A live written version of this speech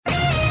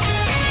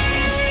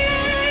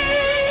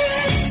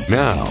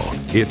Now,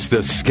 it's the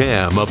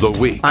Scam of the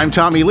Week. I'm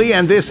Tommy Lee,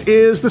 and this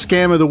is the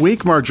Scam of the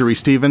Week. Marjorie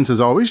Stevens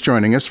is always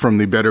joining us from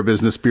the Better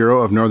Business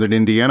Bureau of Northern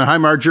Indiana. Hi,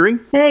 Marjorie.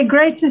 Hey,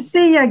 great to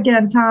see you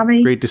again,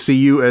 Tommy. Great to see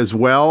you as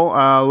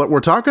well.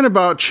 We're talking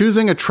about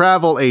choosing a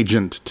travel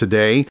agent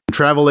today.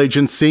 Travel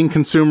agents seeing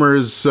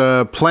consumers'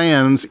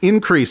 plans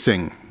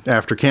increasing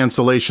after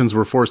cancellations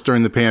were forced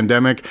during the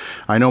pandemic.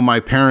 I know my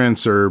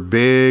parents are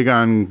big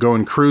on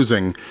going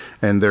cruising,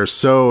 and they're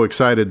so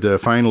excited to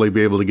finally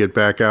be able to get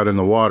back out in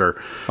the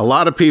water. A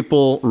lot of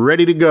people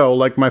ready to go,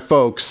 like my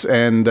folks,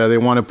 and they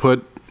want to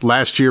put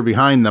last year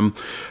behind them.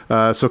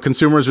 So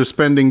consumers are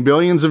spending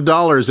billions of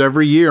dollars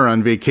every year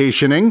on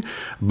vacationing,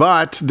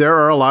 but there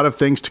are a lot of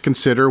things to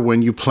consider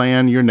when you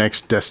plan your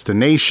next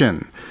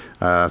destination.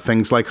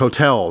 Things like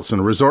hotels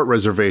and resort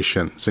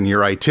reservations and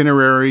your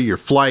itinerary, your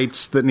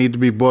flights that need to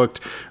be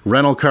booked,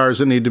 rental cars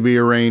that need to be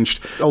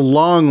arranged, a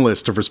long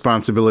list of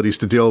responsibilities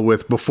to deal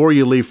with before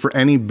you leave for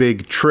any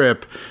big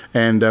trip.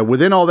 And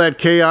within all that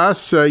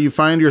chaos, you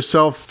find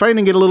yourself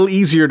finding it a little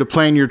easier to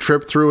plan your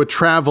trip through a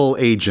travel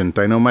agent.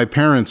 I know my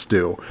parents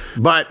do.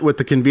 But with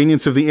the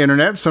convenience of the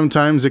internet,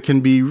 sometimes it can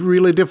be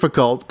really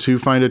difficult to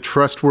find a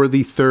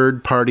trustworthy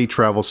third-party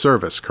travel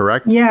service,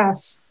 correct?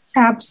 Yes,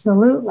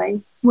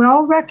 absolutely.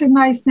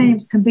 Well-recognized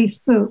names can be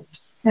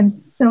spoofed,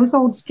 and those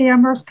old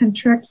scammers can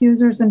trick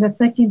users into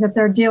thinking that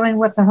they're dealing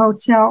with the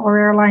hotel or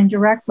airline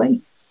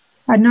directly.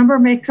 A number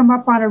may come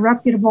up on a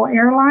reputable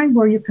airline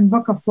where you can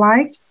book a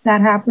flight.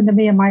 That happened to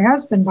me and my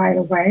husband, by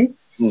the way,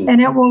 and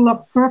it will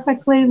look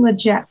perfectly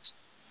legit.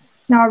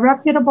 Now, a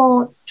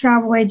reputable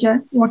travel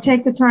agent will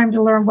take the time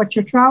to learn what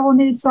your travel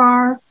needs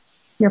are,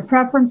 your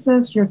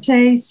preferences, your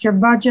tastes, your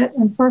budget,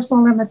 and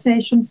personal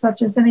limitations,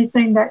 such as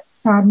anything that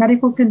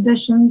medical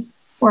conditions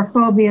or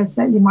phobias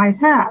that you might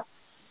have.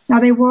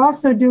 Now, they will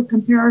also do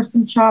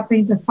comparison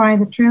shopping to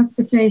find the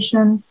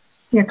transportation,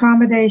 the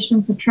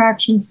accommodations,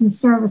 attractions, and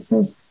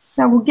services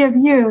that will give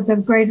you the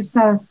greatest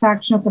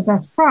satisfaction at the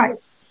best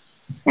price.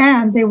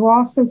 And they will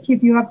also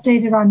keep you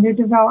updated on new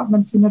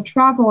developments in the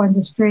travel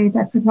industry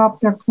that could help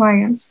their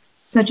clients,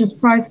 such as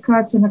price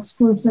cuts and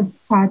exclusive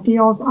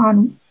deals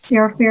on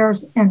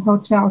airfares and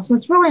hotels. So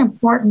it's really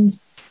important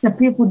that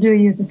people do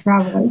use a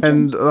travel agent.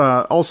 And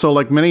also,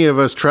 like many of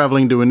us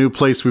traveling to a new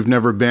place we've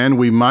never been,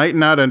 we might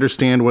not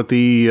understand what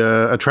the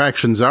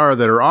attractions are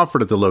that are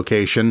offered at the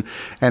location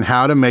and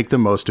how to make the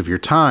most of your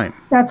time.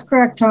 That's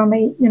correct,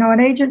 Tommy. You know, an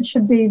agent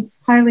should be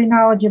highly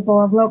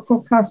knowledgeable of local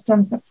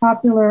customs at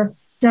popular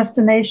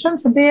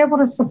destinations and be able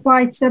to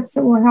supply tips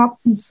that will help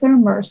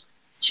consumers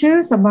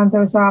choose among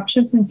those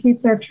options and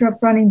keep their trip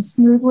running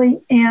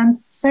smoothly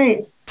and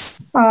safe.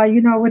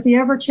 With the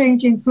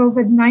ever-changing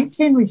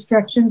COVID-19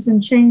 restrictions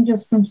and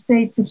changes from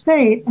state to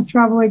state, a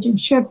travel agent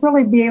should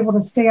really be able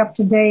to stay up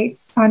to date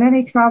on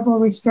any travel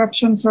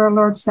restrictions or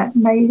alerts that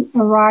may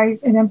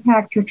arise and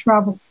impact your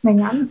travel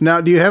plans.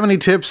 Now, do you have any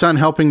tips on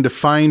helping to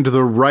find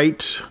the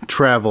right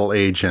travel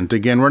agent?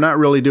 Again, we're not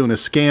really doing a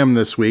scam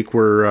this week.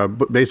 We're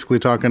basically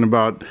talking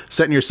about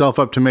setting yourself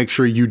up to make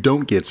sure you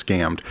don't get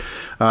scammed.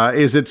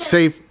 Is it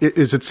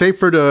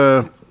safer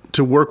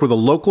to work with a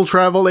local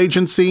travel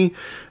agency?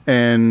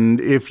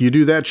 And if you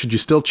do that, should you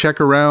still check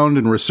around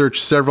and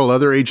research several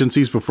other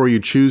agencies before you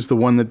choose the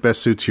one that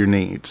best suits your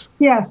needs?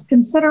 Yes,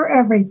 consider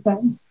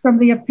everything, from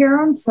the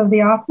appearance of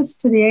the office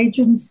to the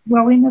agent's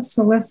willingness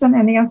to listen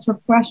and answer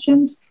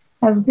questions,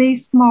 as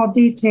these small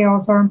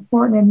details are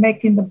important in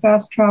making the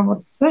best travel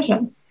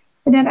decision.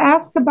 And then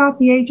ask about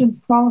the agent's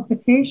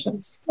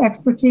qualifications.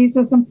 Expertise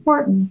is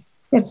important.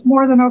 It's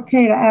more than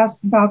okay to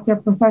ask about their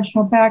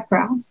professional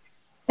background.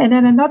 And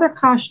then another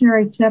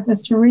cautionary tip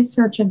is to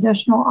research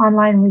additional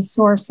online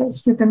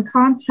resources. You can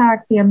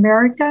contact the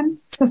American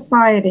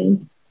Society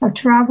of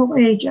Travel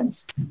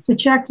Agents to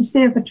check to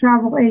see if a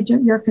travel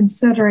agent you're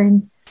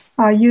considering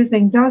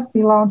using does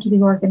belong to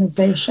the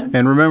organization.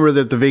 And remember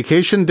that the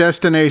vacation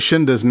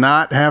destination does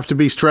not have to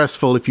be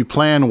stressful if you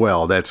plan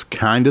well. That's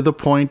kind of the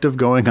point of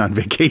going on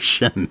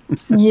vacation.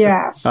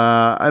 Yes.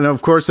 And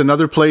of course,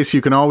 another place you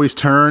can always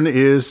turn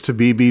is to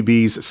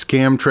BBB's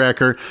Scam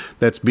Tracker.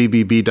 That's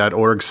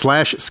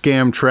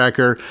bbb.org/scam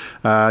tracker.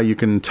 You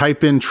can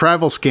type in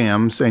travel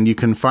scams and you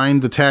can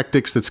find the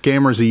tactics that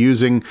scammers are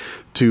using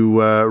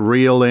to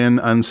reel in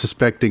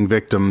unsuspecting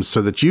victims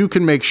so that you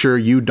can make sure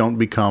you don't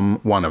become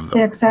one of them.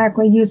 Exactly.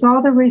 Use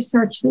all the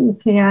research that you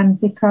can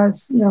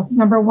because,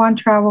 number one,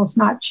 travel is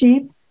not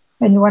cheap.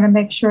 And you want to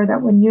make sure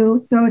that when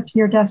you go to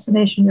your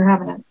destination, you're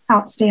having an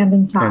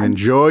outstanding time. And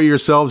enjoy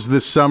yourselves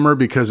this summer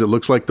because it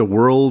looks like the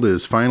world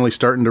is finally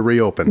starting to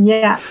reopen.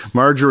 Yes.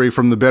 Marjorie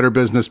from the Better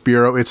Business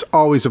Bureau, it's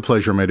always a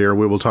pleasure, my dear.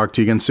 We will talk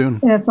to you again soon.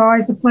 It's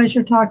always a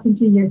pleasure talking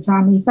to you,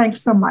 Tommy.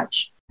 Thanks so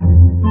much.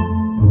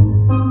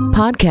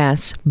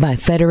 Podcasts by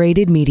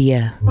Federated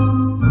Media.